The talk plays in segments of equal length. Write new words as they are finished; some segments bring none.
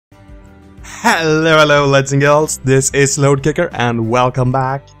Hello, lads and girls. This is Load Kicker, and welcome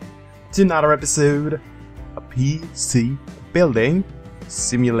back to another episode of PC Building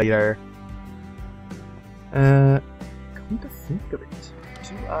Simulator. Come to think of it,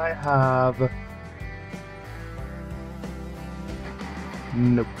 do I have?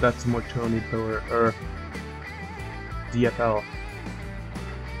 Nope, that's more Tony Power or DFL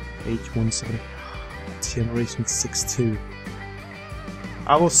EP172 Generation 6.2.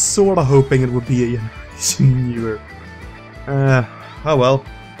 I was sorta hoping it would be a generation newer. Oh well.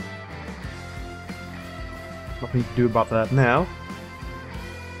 Nothing to do about that now.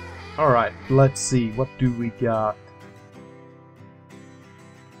 Alright, let's see, what do we got?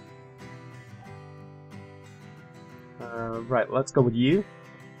 Right, let's go with you.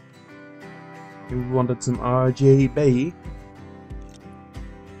 We wanted some RGB.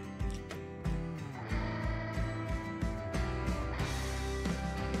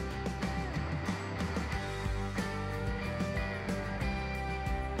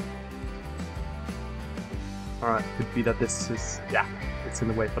 Alright, could be that this is... yeah, it's in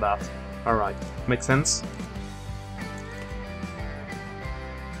the way for that. Alright, makes sense.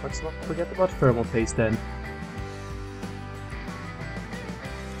 Let's not forget about thermal paste then.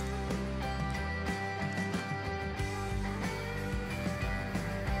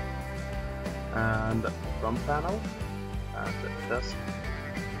 And front panel, and this.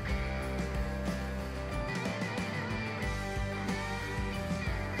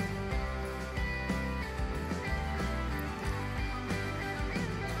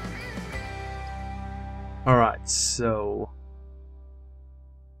 Alright, so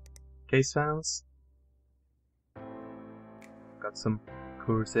case fans, got some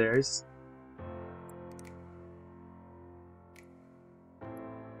Corsairs.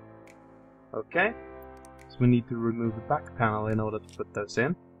 Okay, so we need to remove the back panel in order to put those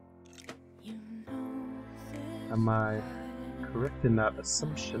in. Am I correct in that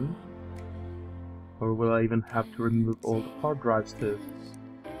assumption? Or will I even have to remove all the hard drives too?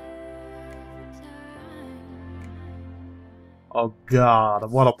 Oh god,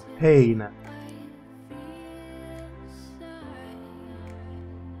 what a pain!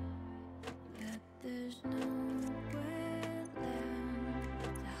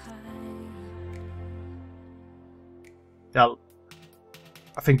 Yeah,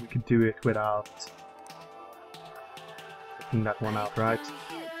 I think we could do it without taking that one out, right?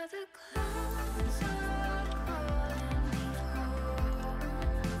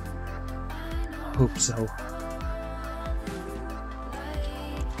 Hope so.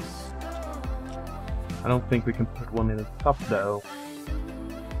 I don't think we can put one in the top though.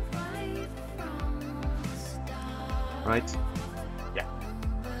 Right? Yeah.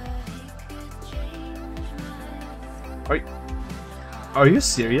 Are you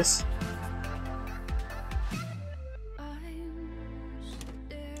serious?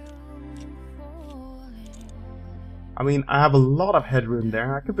 I mean, I have a lot of headroom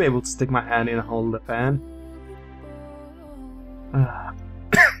there. I could be able to stick my hand in and hold the fan.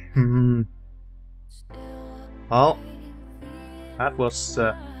 Well, that was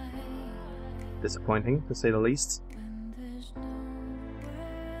disappointing, to say the least.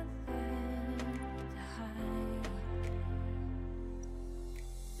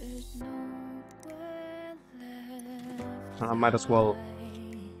 I might as well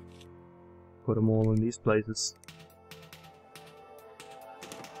put them all in these places.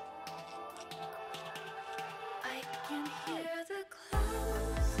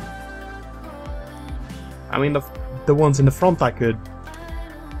 I mean, the ones in the front I could...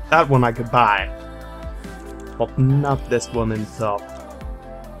 that one I could buy. But not this one in the top.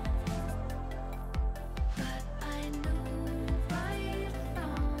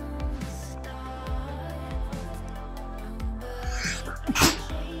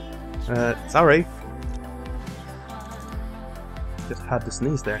 Sorry. Just had to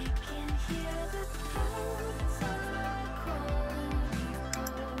sneeze there.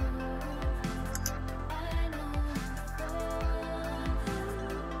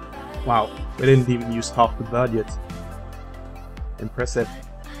 Wow, we didn't even use half the budget. Impressive.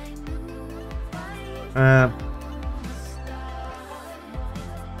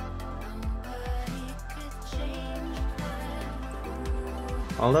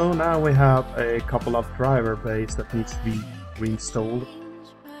 Although now we have a couple of driver bays that needs to be reinstalled.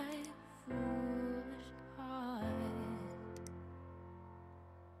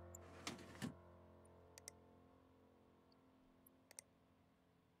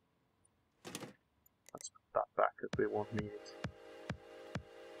 Let's put that back if we won't need it.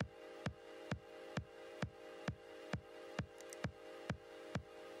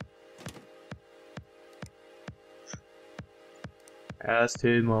 That's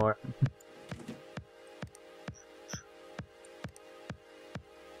two more.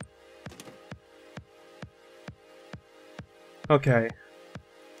 Okay.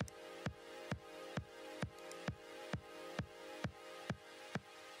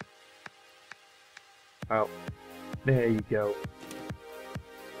 Oh, there you go.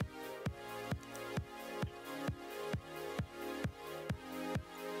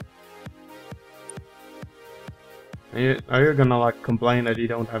 Are you gonna like complain that you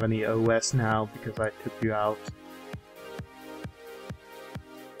don't have any OS now because I took you out?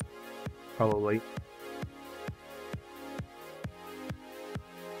 Probably.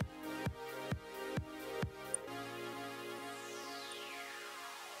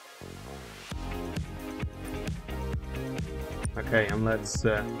 Okay, and let's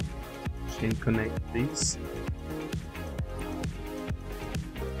chain connect these.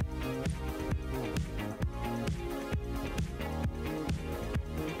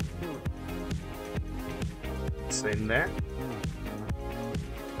 It's in there.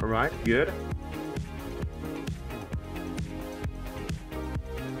 Alright, good.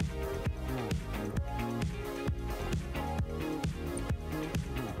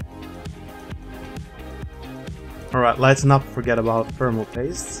 Alright, let's not forget about thermal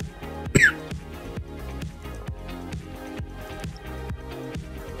paste.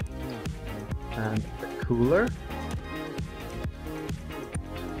 And the cooler.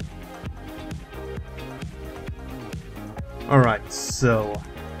 Alright, so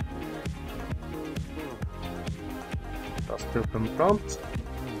just open front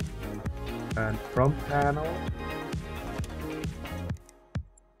and front panel,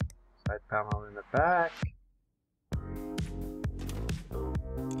 side panel in the back.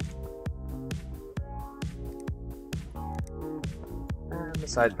 And the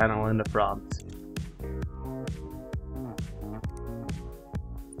side panel in the front.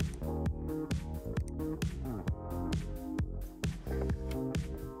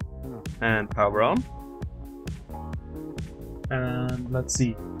 And power on. And let's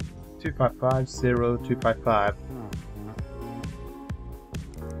see, 2550255.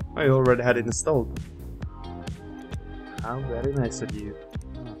 I already had it installed. How very nice of you.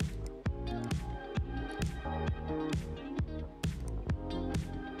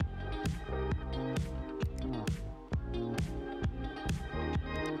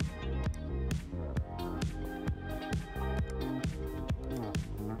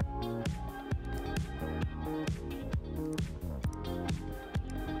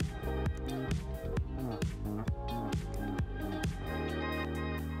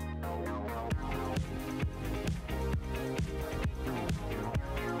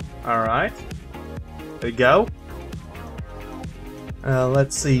 Alright, there we go.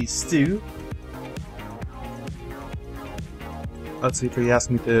 Let's see, Stu. Let's see if he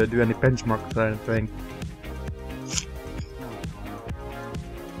asks me to do any benchmarks or anything.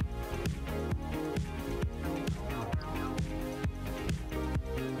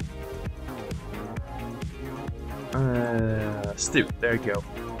 Stu, there you go.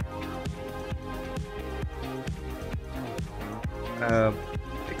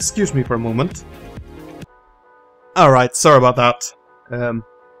 Excuse me for a moment. Alright, sorry about that.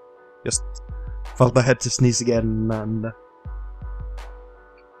 Just felt I had to sneeze again and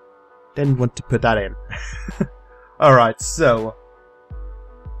didn't want to put that in. Alright, so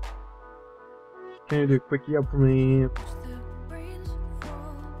can you do a quick job for me?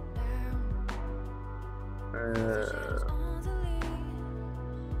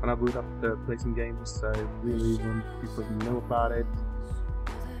 When I boot up the placing games, I really want people to know about it.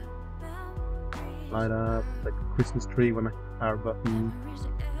 Light up like a Christmas tree when I hit the power button.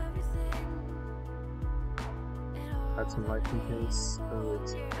 Add some light in case, so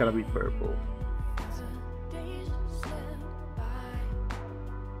it's gotta be purple.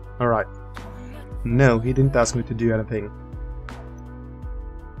 Alright. No, he didn't ask me to do anything.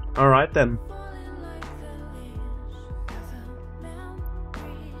 Alright then.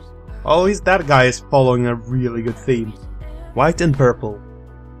 Oh, that guy is following a really good theme. White and purple.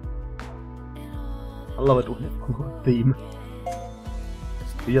 I love it when it's a theme.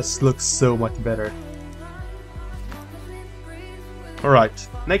 It just looks so much better. Alright,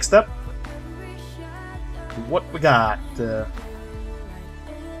 next up. What we got?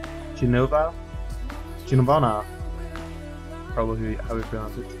 Genova? Genovana? Probably how we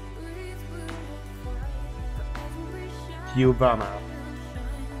pronounce it. Giovanna.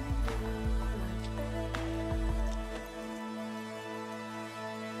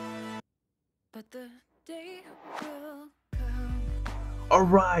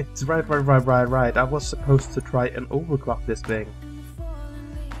 Alright, right. I was supposed to try and overclock this thing.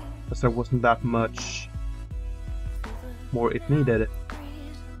 because there wasn't that much more it needed.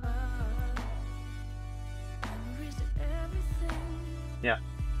 Yeah.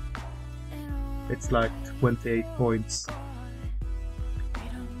 It's like 28 points.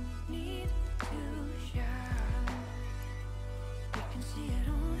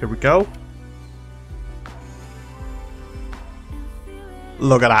 Here we go.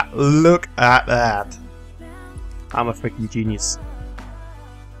 Look at that. Look at that. I'm a freaking genius.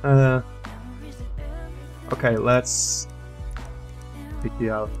 Okay, let's pick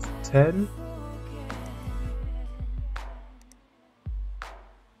you out 10.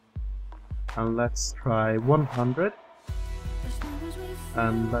 And let's try 100.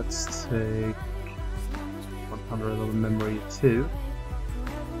 And let's take 100 of memory too.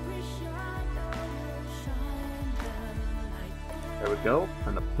 There we go,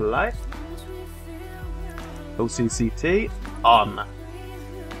 and apply. OCCT on.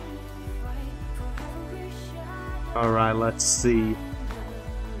 Alright, let's see.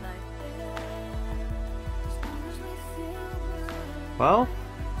 Well,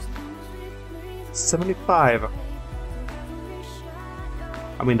 75.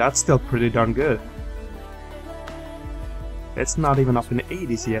 I mean, that's still pretty darn good. It's not even up in the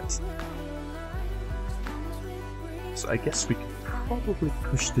 80s yet. So I guess we can probably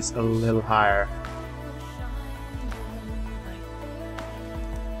push this a little higher.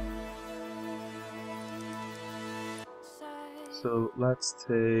 So let's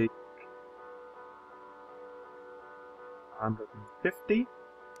take 150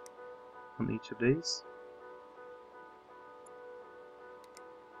 on each of these.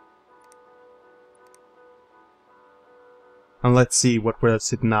 And let's see what we're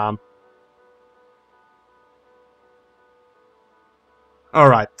sitting on.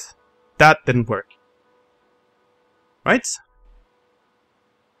 Alright, that didn't work. Right?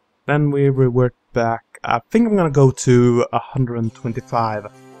 Then we revert back. I think I'm gonna go to 125.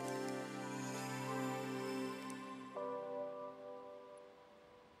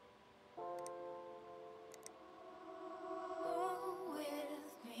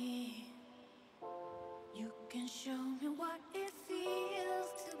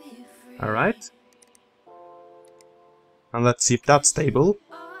 Alright. And let's see if that's stable.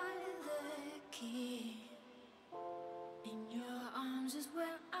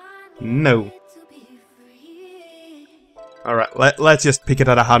 No. Alright, let's just pick it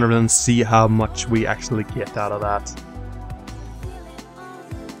at 100 and see how much we actually get out of that.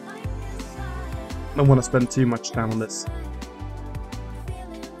 Don't want to spend too much time on this.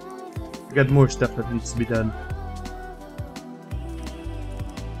 We got more stuff that needs to be done.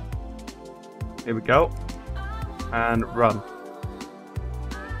 Here we go. And run.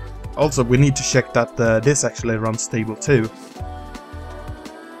 Also, we need to check that this actually runs stable too.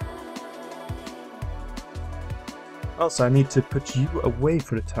 Also, I need to put you away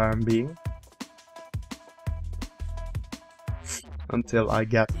for the time being. Until I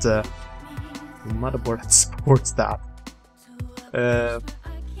get a motherboard that supports that.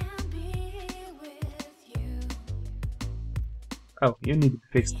 Oh, you need to be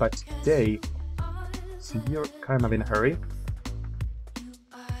fixed by today. So you're kind of in a hurry.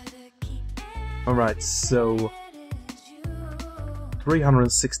 Alright, so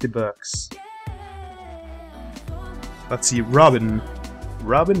 360 bucks. Let's see, Robin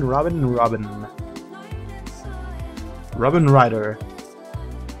Rider.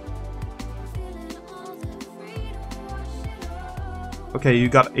 Okay, you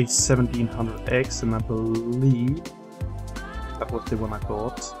got a 1700X, and I believe that was the one I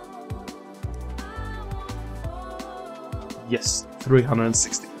bought. Yes,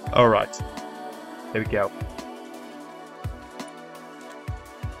 360. Alright. There we go.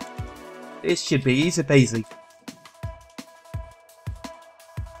 This should be easy peasy.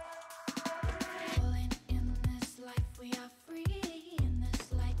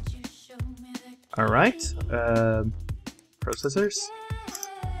 Alright. Processors?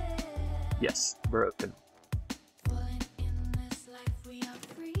 Yes, broken.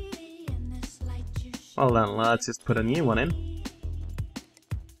 Well then, let's just put a new one in.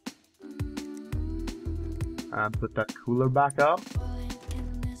 And put that cooler back up.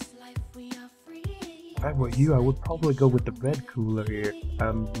 If I were you, I would probably go with the red cooler here.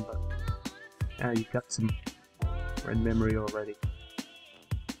 Yeah, you got some red memory already.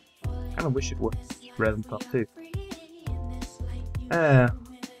 Kinda wish it was red on top too.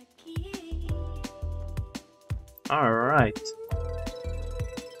 Alright.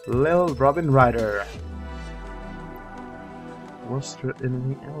 Lil Robin Rider. Was there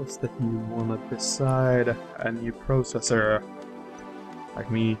anything else that you wanted beside a new processor? Like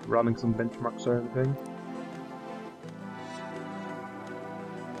me running some benchmarks or anything.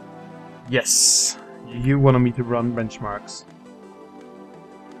 Yes, you wanted me to run benchmarks.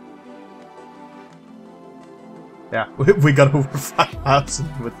 Yeah, we got over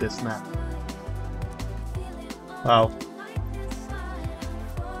 5,000 with this map. Wow.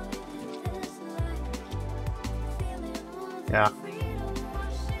 Yeah.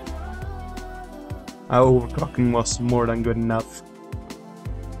 Our overclocking was more than good enough.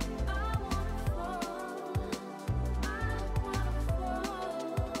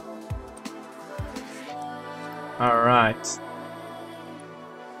 Alright.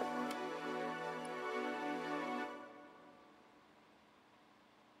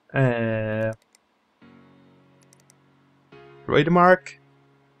 Trademark?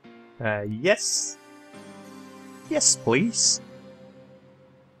 Yes. Yes, please.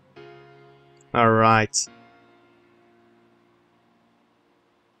 Alright.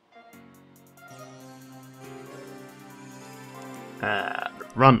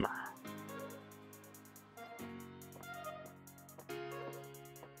 Run.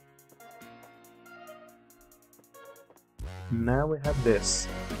 Now we have this.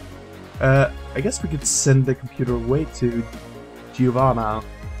 I guess we could send the computer away to Giovanna.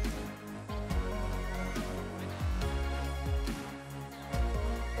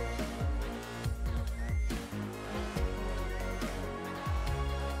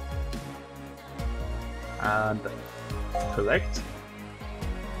 And collect.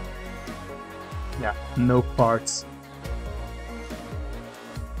 Yeah, no parts.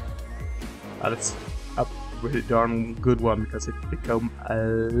 That's a really darn good one because it become a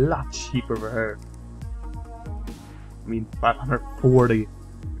lot cheaper for her. I mean, 540.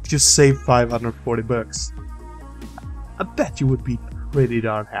 Just save 540 bucks. I bet you would be pretty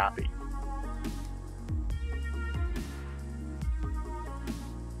darn happy.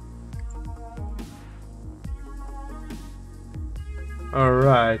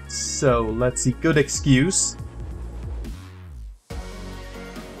 Alright, so let's see. Good excuse.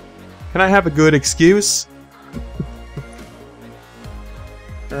 Can I have a good excuse?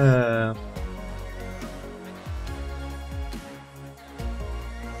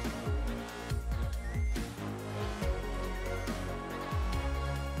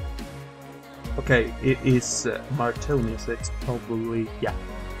 Okay, it is Martoni, so it's probably, yeah,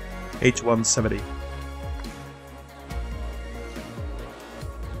 H170.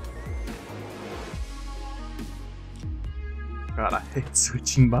 God, I hate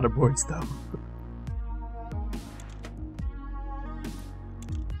switching motherboards though.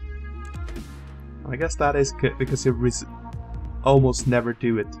 I guess that is good because you almost never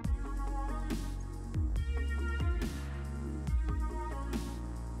do it.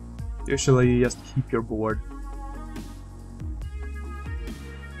 Usually you just keep your board.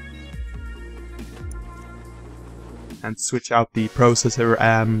 And switch out the processor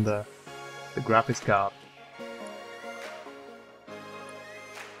and the graphics card.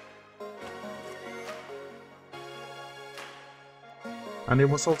 And it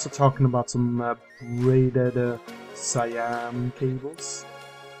was also talking about some braided cyan cables.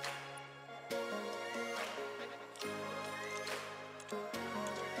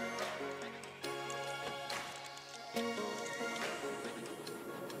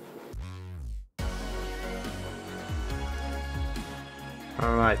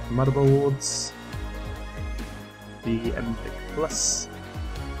 Alright, motherboards. The MTech Plus.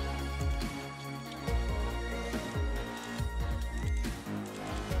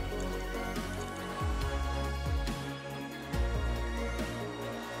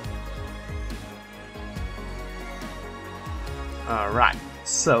 Alright,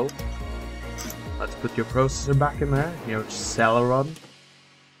 so let's put your processor back in there, your Celeron,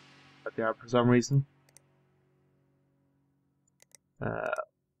 but yeah, for some reason.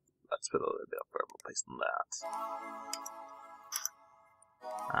 Let's put a little bit of thermal paste on that.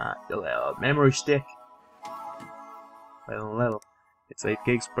 A little memory stick. Little. It's 8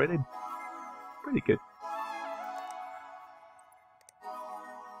 gigs, pretty good.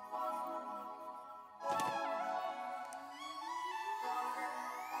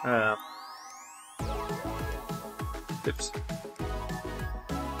 Oops.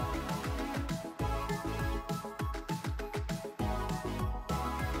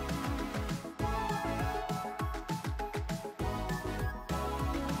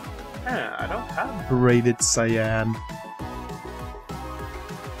 I don't have braided cyan.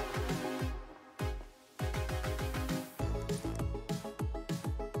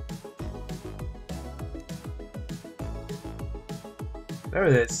 There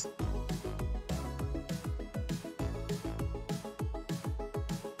it is.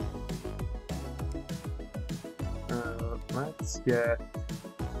 let's get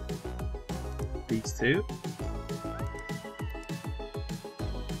these two.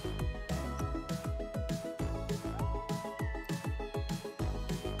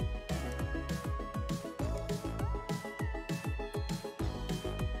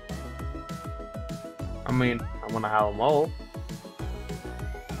 I mean, I want to have them all.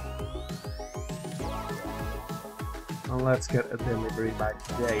 Well, let's get a delivery by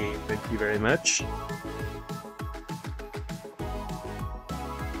today. Thank you very much.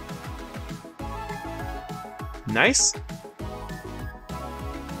 Nice.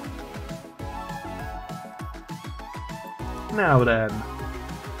 Now then.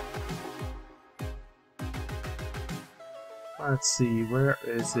 Let's see, where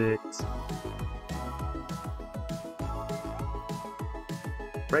is it?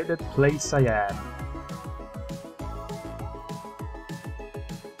 Braided Play Cyan.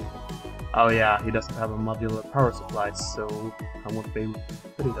 Oh yeah, he doesn't have a modular power supply, so I won't be able to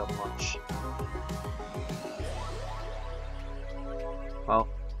put it on much. Well,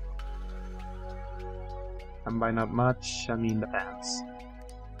 and by not much, I mean the fans.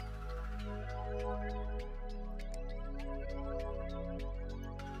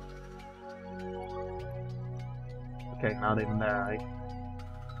 Okay, not even there, right?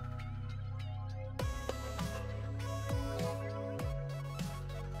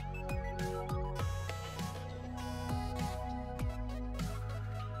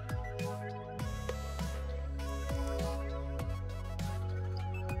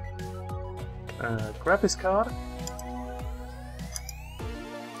 Graphics card.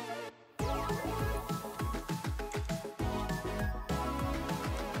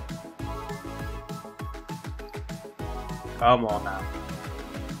 Come on now.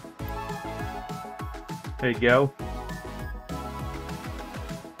 There you go.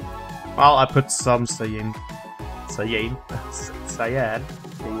 Well, I put some cyan fields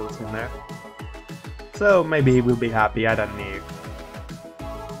in there. So maybe he will be happy, I don't know.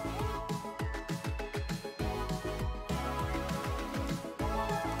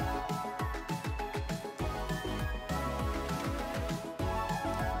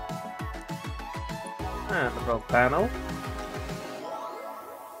 And the front panel.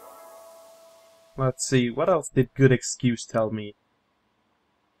 Let's see, what else did Good Excuse tell me?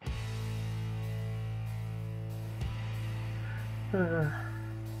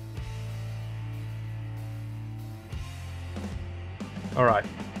 Alright.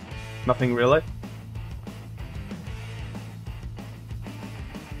 Nothing really?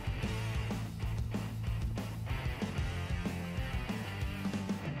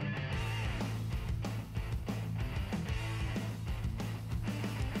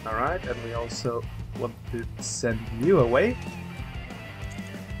 Alright, and we also want to send you away.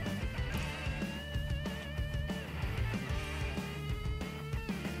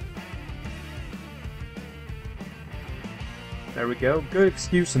 There we go. Good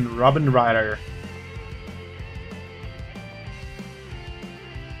Excuse and Robin Ryder.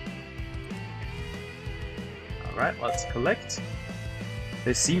 Alright, let's collect.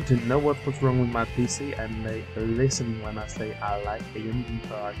 They seem to know what was wrong with my PC and they listen when I say I like AMD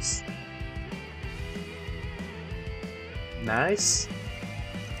parts. Nice.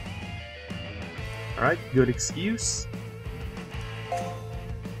 Alright, Good Excuse.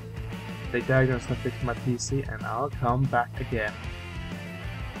 They diagnosed and fix my PC and I'll come back again.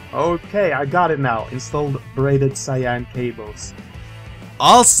 Okay, I got it now. Installed braided cyan cables.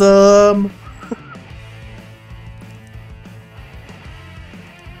 Awesome!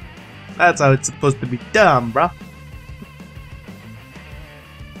 That's how it's supposed to be done, bruh.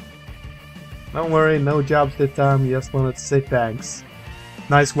 Don't worry, no jobs this time, just wanted to say thanks.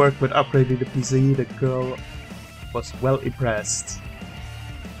 Nice work with upgrading the PC, the girl was well impressed.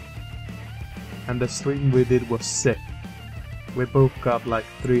 And the stream we did was sick. We both got like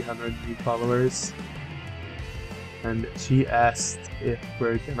 300 new followers. And she asked if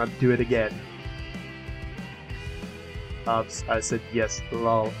we're gonna do it again. I said yes,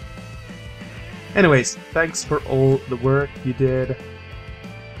 lol. Anyways, thanks for all the work you did.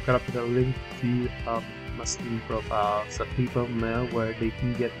 I'm gonna put a link to my Steam profile so people know where they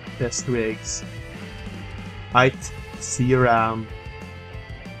can get best rigs. Right, see you around.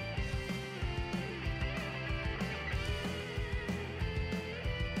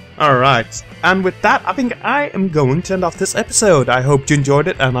 Alright, and with that, I think I am going to end off this episode. I hope you enjoyed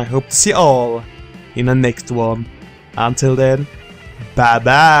it, and I hope to see you all in the next one. Until then, bye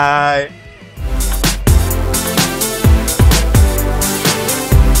bye!